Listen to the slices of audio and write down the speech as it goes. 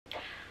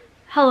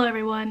Hello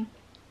everyone.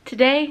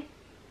 Today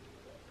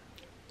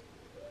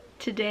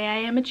I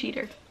am a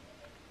cheater.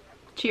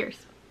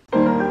 Cheers. Good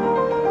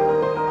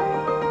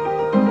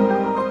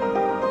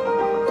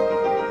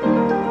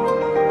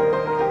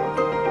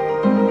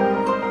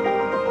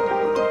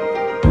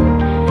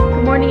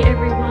morning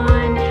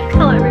everyone.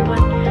 Hello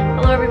everyone.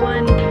 Hello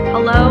everyone.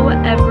 Hello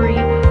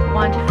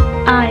everyone.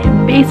 I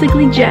am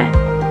basically Jet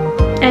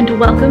and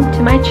welcome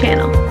to my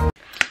channel.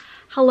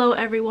 Hello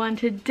everyone.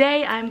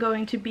 Today I'm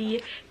going to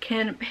be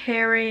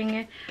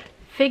comparing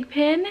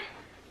FiGPiN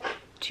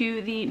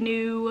to the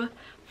new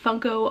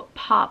Funko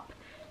Pop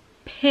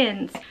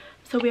pins.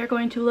 So we are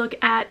going to look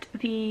at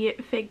the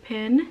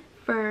FiGPiN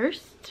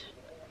first.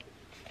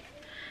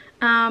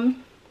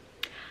 I'm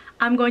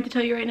going to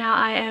tell you right now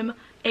I am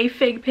a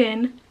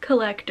FiGPiN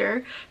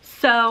collector,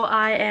 so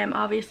I am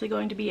obviously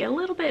going to be a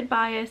little bit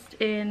biased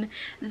in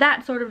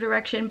that sort of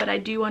direction, but I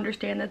do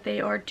understand that they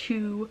are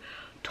two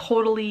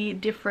totally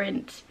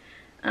different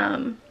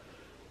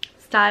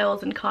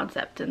styles and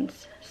concepts and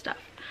stuff.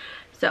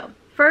 So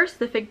first,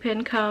 the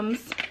FiGPiN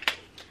comes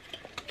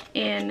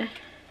in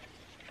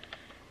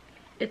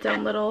its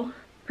own little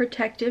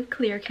protective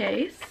clear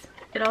case.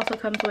 It also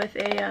comes with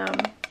a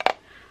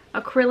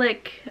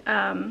acrylic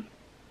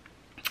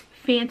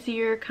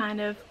fancier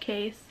kind of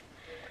case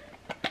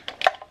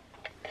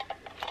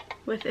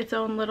with its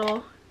own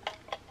little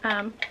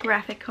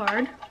graphic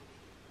card.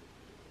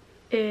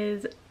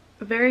 Is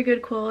very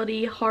good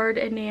quality hard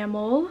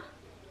enamel,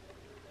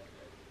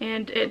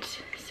 and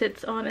it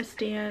sits on a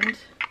stand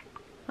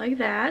like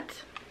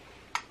that.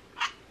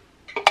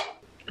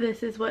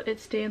 This is what it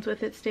stands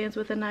with. It stands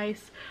with a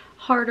nice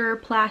harder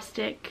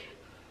plastic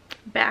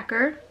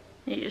backer.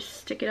 You just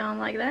stick it on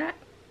like that,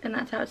 and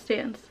that's how it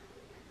stands.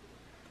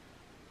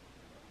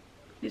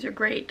 These are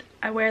great.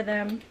 I wear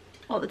them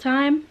all the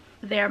time.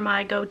 They're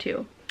my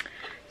go-to.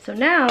 So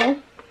now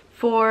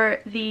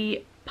for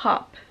the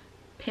pop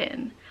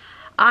pin.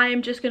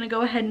 I'm just gonna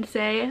go ahead and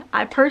say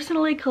I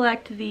personally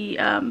collect the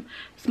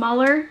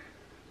smaller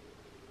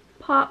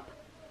pop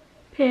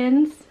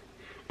pins,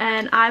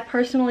 and I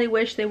personally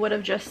wish they would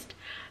have just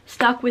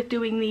stuck with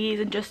doing these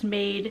and just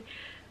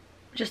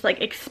like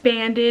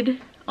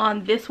expanded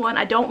on this one.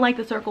 I don't like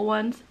the circle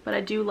ones, but I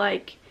do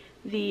like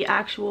the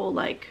actual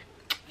like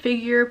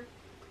figure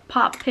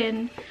pop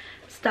pin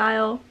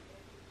style,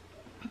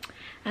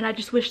 and I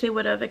just wish they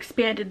would have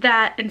expanded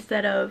that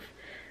instead of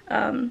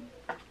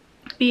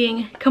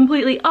being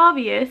completely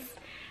obvious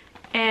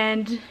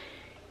and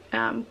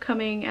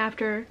coming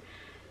after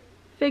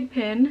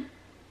FiGPiN.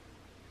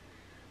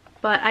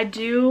 But I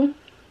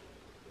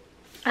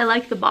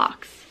like the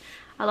box.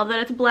 I love that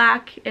it's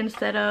black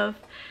instead of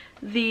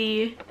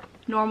the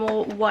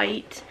normal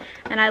white,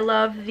 and I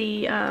love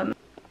the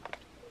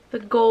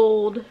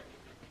gold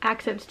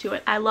accents to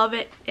it. I love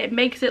it. It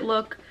makes it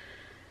look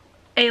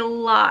a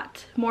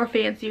lot more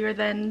fancier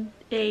than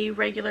a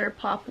regular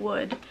pop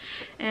would.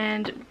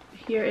 And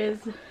here is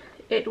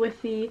it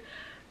with the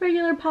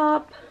regular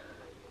pop.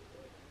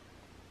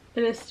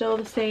 It is still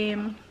the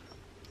same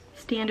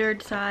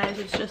standard size.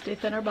 It's just a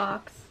thinner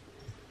box.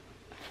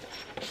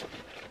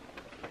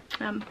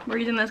 We're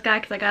using this guy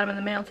because I got him in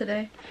the mail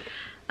today.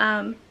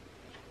 I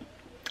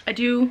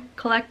do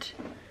collect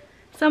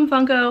some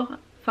Funko.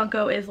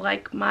 Funko is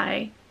like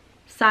my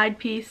side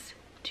piece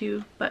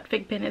too, but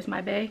FiGPiN is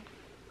my bae.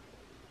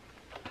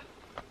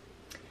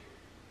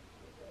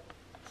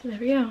 So there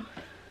we go.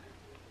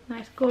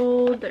 Nice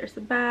gold. There's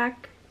the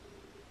back.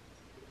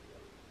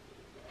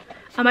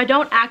 I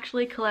don't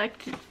actually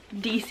collect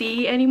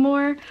DC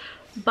anymore,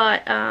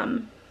 but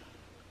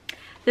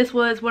this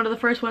was one of the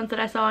first ones that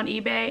I saw on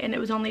eBay, and it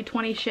was only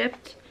 20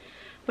 shipped,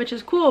 which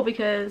is cool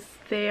because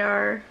they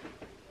are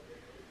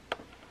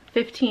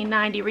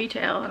 $15.90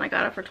 retail, and I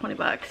got it for 20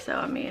 bucks. So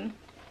I mean,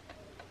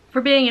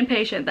 for being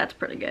impatient, that's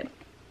pretty good.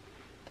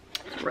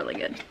 It's really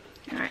good.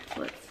 All right,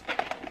 so let's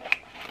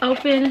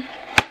open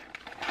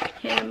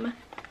him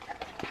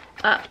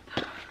up.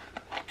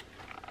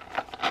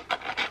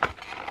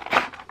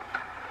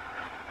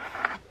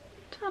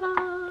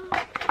 Ta-da!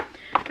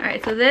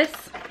 Alright, so this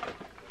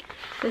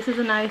is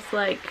a nice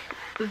like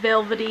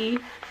velvety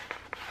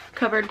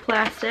covered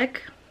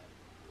plastic.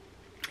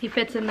 He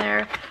fits in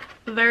there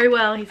very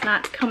well. He's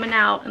not coming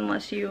out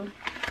unless you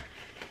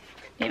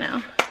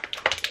know,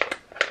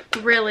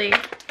 really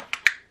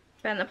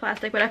bend the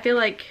plastic, but I feel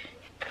like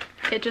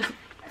it just,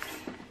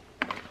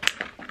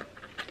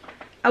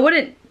 I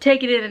wouldn't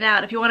take it in and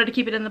out. If you wanted to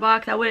keep it in the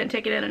box, I wouldn't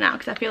take it in and out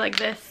because I feel like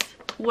this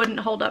wouldn't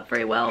hold up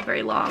very well,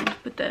 very long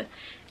with the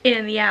in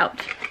and the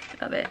out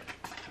of it.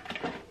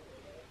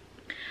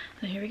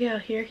 So here we go.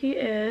 Here he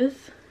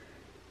is.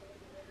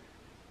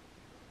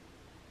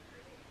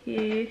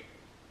 He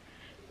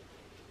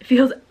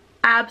feels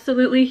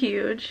absolutely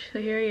huge. So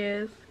here he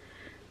is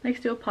next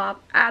to a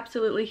pop.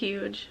 Absolutely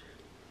huge.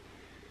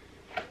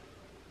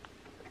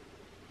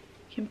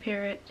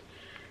 Compare it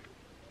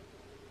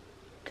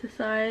to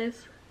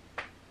size.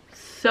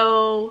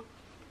 So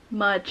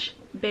much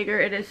bigger.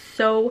 It is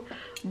so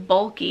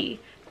bulky.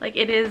 Like,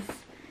 it is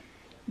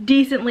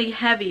decently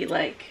heavy.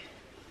 Like,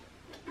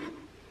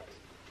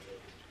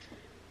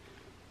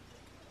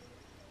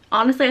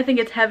 Honestly, I think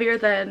it's heavier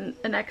than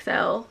an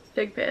XL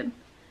FiGPiN.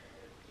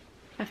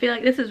 I feel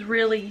like this is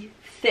really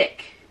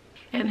thick,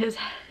 and his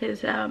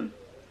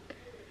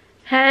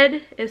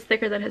head is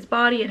thicker than his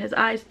body, and his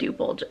eyes do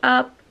bulge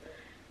up,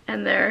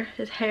 and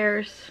his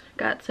hair's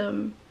got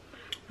some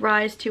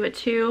rise to it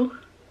too.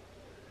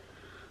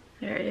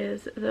 There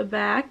is the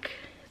back.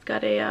 It's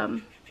got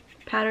a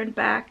patterned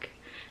back,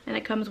 and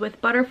it comes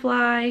with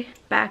butterfly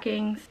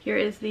backings. Here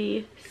is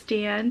the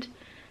stand.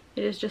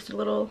 It is just a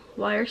little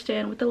wire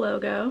stand with the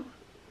logo.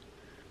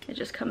 It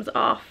just comes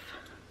off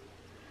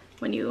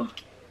when you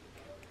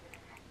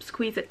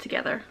squeeze it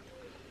together.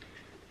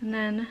 And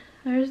then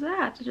there's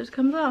that. It just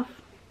comes off.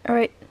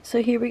 Alright,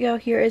 so here we go.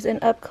 Here is an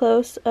up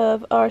close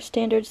of our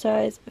standard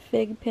size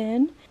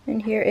FiGPiN.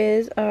 And here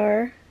is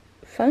our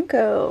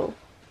Funko.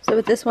 So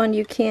with this one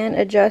you can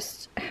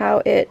adjust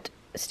how it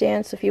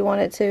stands. So if you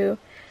want it to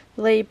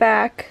lay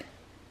back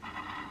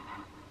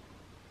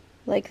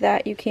like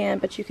that, you can,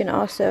 but you can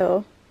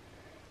also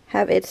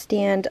have it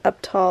stand up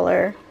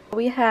taller.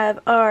 We have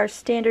our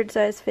standard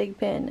size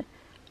FiGPiN,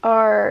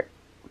 our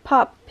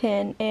pop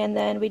pin, and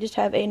then we just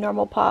have a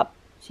normal pop,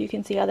 so you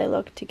can see how they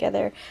look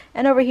together.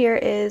 And over here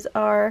is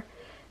our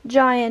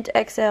giant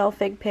XL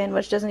FiGPiN,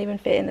 which doesn't even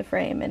fit in the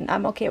frame, and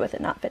I'm okay with it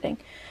not fitting.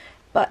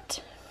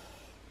 But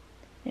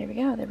there we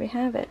go, there we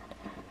have it.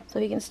 So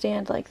he can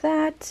stand like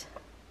that.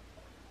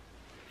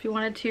 If you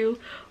wanted to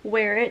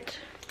wear it,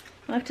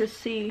 I'll have to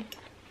see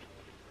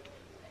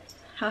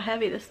how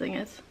heavy this thing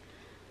is.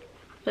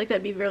 I feel like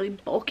that'd be really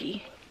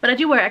bulky. But I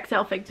do wear XL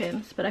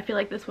FiGPiNs, but I feel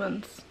like this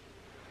one's,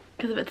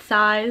 because of its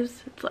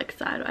size, it's like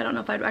size. I don't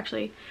know if I'd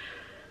actually,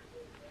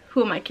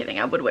 who am I kidding?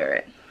 I would wear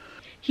it.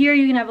 Here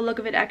you can have a look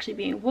of it actually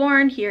being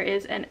worn. Here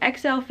is an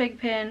XL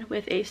FiGPiN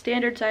with a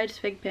standard size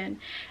FiGPiN.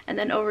 And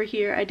then over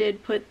here I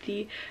did put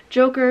the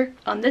Joker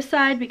on this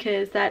side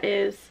because that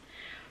is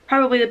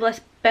probably the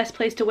best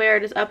place to wear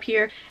it, is up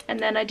here. And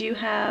then I do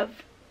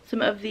have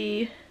some of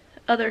the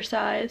other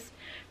size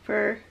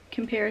for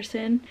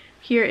comparison.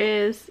 Here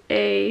is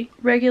a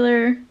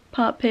regular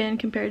pop pin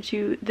compared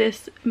to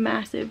this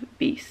massive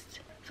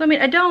beast. So I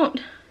mean, I don't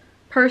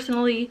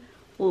personally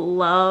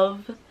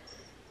love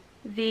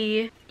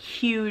the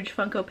huge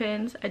Funko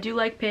pins. I do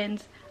like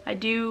pins. I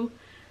do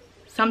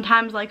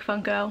sometimes like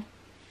Funko.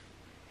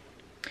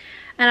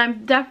 And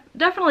I'm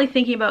definitely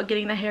thinking about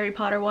getting the Harry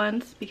Potter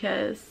ones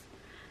because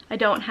I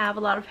don't have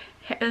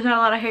there's not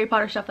a lot of Harry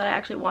Potter stuff that I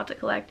actually want to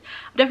collect.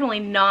 I'm definitely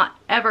not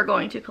ever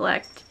going to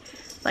collect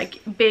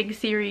like big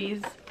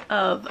series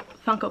of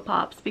Funko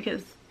Pops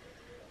because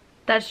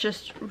that's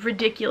just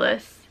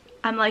ridiculous.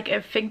 I'm like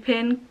a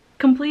FiGPiN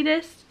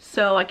completist,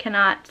 so I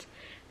cannot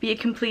be a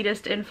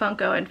completist in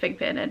Funko and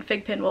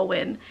FiGPiN will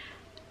win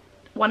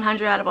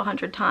 100 out of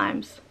 100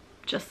 times.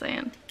 Just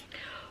saying.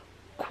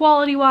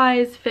 Quality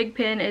wise,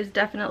 FiGPiN is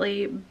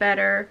definitely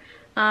better.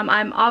 I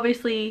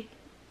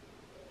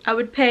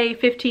would pay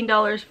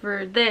 $15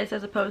 for this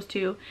as opposed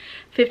to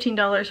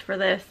 $15 for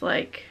this.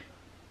 Like,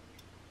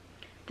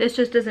 this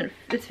just doesn't,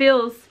 this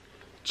feels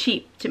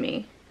cheap to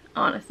me,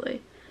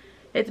 honestly.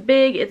 It's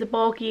big, it's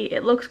bulky,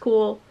 it looks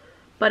cool,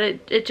 but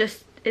it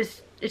just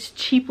is, it's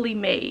cheaply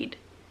made.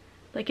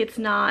 Like, it's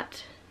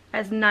not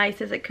as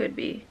nice as it could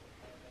be.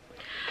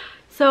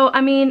 So,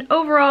 I mean,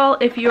 overall,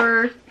 if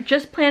you're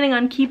just planning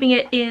on keeping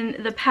it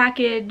in the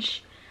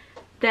package,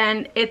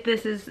 then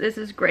this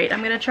is great.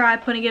 I'm gonna try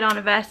putting it on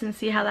a vest and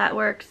see how that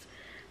works.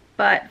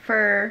 But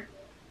for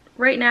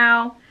right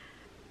now,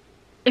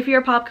 if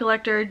you're a pop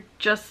collector,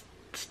 just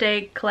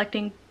stay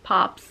collecting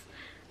pops.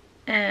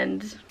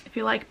 And if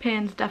you like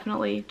pins,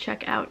 definitely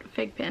check out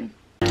FiGPiN.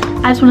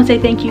 I just want to say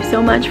thank you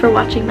so much for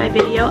watching my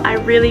video. I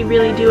really,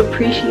 really do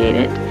appreciate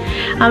it.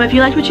 If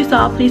you liked what you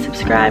saw, please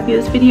subscribe,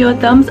 give this video a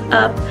thumbs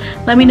up.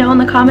 Let me know in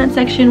the comment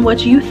section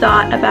what you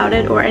thought about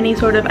it or any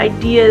sort of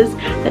ideas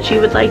that you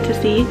would like to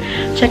see.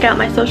 Check out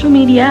my social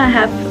media. I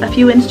have a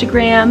few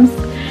Instagrams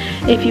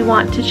if you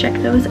want to check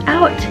those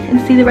out and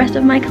see the rest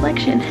of my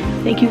collection.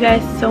 Thank you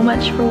guys so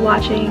much for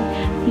watching.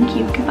 Thank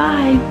you.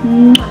 Goodbye.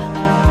 Mwah.